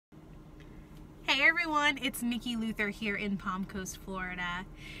Hey everyone, it's Nikki Luther here in Palm Coast, Florida.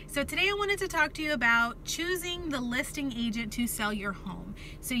 So today I wanted to talk to you about choosing the listing agent to sell your home.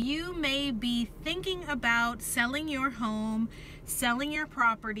 So you may be thinking about selling your home, selling your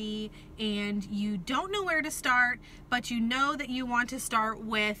property, and you don't know where to start, but you know that you want to start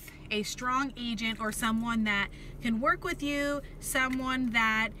with a strong agent or someone that can work with you, someone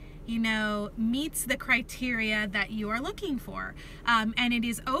that meets the criteria that you are looking for. And it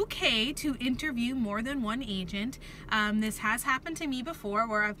is okay to interview more than one agent. This has happened to me before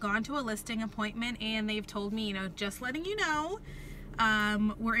where I've gone to a listing appointment and they've told me, just letting you know,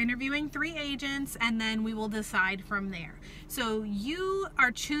 we're interviewing 3 agents and then we will decide from there. So you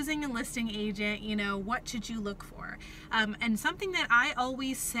are choosing a listing agent, what should you look for? And something that I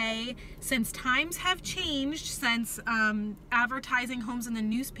always say, since times have changed, since advertising homes in the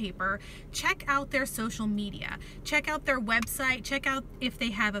newspaper, check out their social media, check out their website, check out if they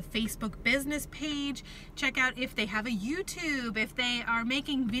have a Facebook business page, check out if they have a YouTube, if they are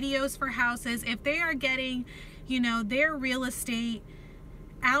making videos for houses, if they are getting their real estate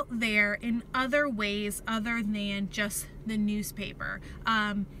out there in other ways other than just the newspaper.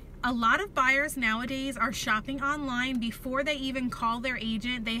 A lot of buyers nowadays are shopping online before they even call their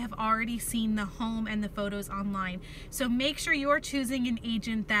agent. They have already seen the home and the photos online. So make sure you're choosing an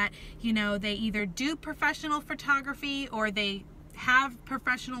agent that, they either do professional photography or they have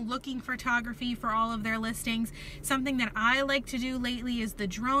professional looking photography for all of their listings. Something that I like to do lately is the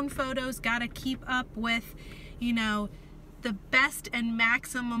drone photos. Gotta keep up with the best and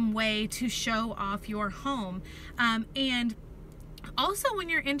maximum way to show off your home. And also when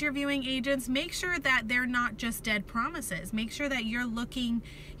you're interviewing agents, make sure that they're not just dead promises. Make sure that you're looking,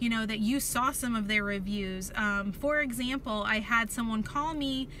 that you saw some of their reviews. For example, I had someone call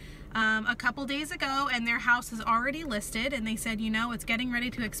me a couple days ago and their house is already listed and they said, it's getting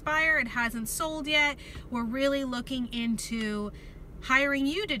ready to expire. It hasn't sold yet. We're really looking into hiring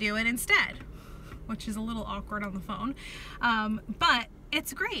you to do it instead, which is a little awkward on the phone. But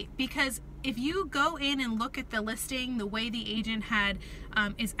it's great because if you go in and look at the listing, the way the agent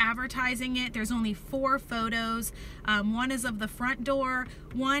is advertising it, there's only 4 photos. One is of the front door,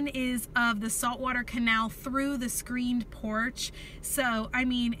 one is of the saltwater canal through the screened porch. So,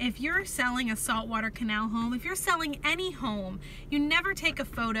 if you're selling a saltwater canal home, if you're selling any home, you never take a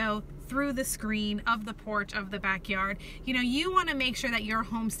photo through the screen of the porch of the backyard. You want to make sure that your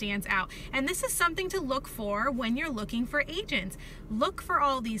home stands out. And this is something to look for when you're looking for agents. Look for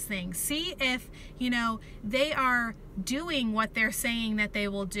all these things. See if, they are doing what they're saying that they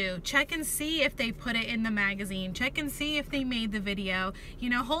will do. Check and see if they put it in the magazine. Check and see if they made the video.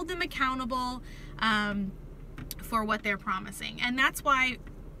 Hold them accountable for what they're promising. And that's why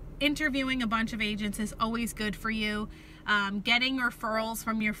interviewing a bunch of agents is always good for you. Getting referrals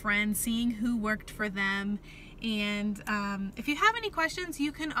from your friends, seeing who worked for them. And if you have any questions,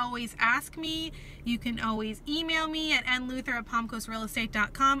 you can always ask me. You can always email me at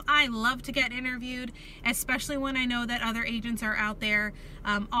nluther@palmcoastrealestate.com. I love to get interviewed, especially when I know that other agents are out there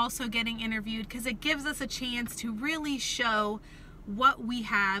also getting interviewed, because it gives us a chance to really show what we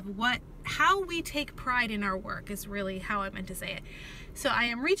have, how we take pride in our work is really how I meant to say it. So I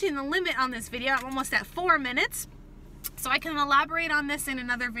am reaching the limit on this video. I'm almost at 4 minutes. So I can elaborate on this in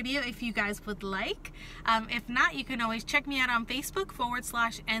another video if you guys would like. If not, you can always check me out on Facebook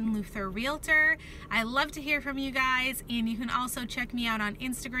 /NLutherRealtor. I love to hear from you guys, and you can also check me out on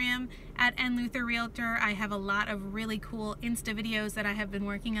Instagram at NLutherRealtor. I have a lot of really cool Insta videos that I have been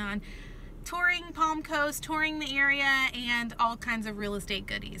working on, touring Palm Coast, touring the area, and all kinds of real estate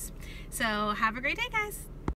goodies. So have a great day, guys.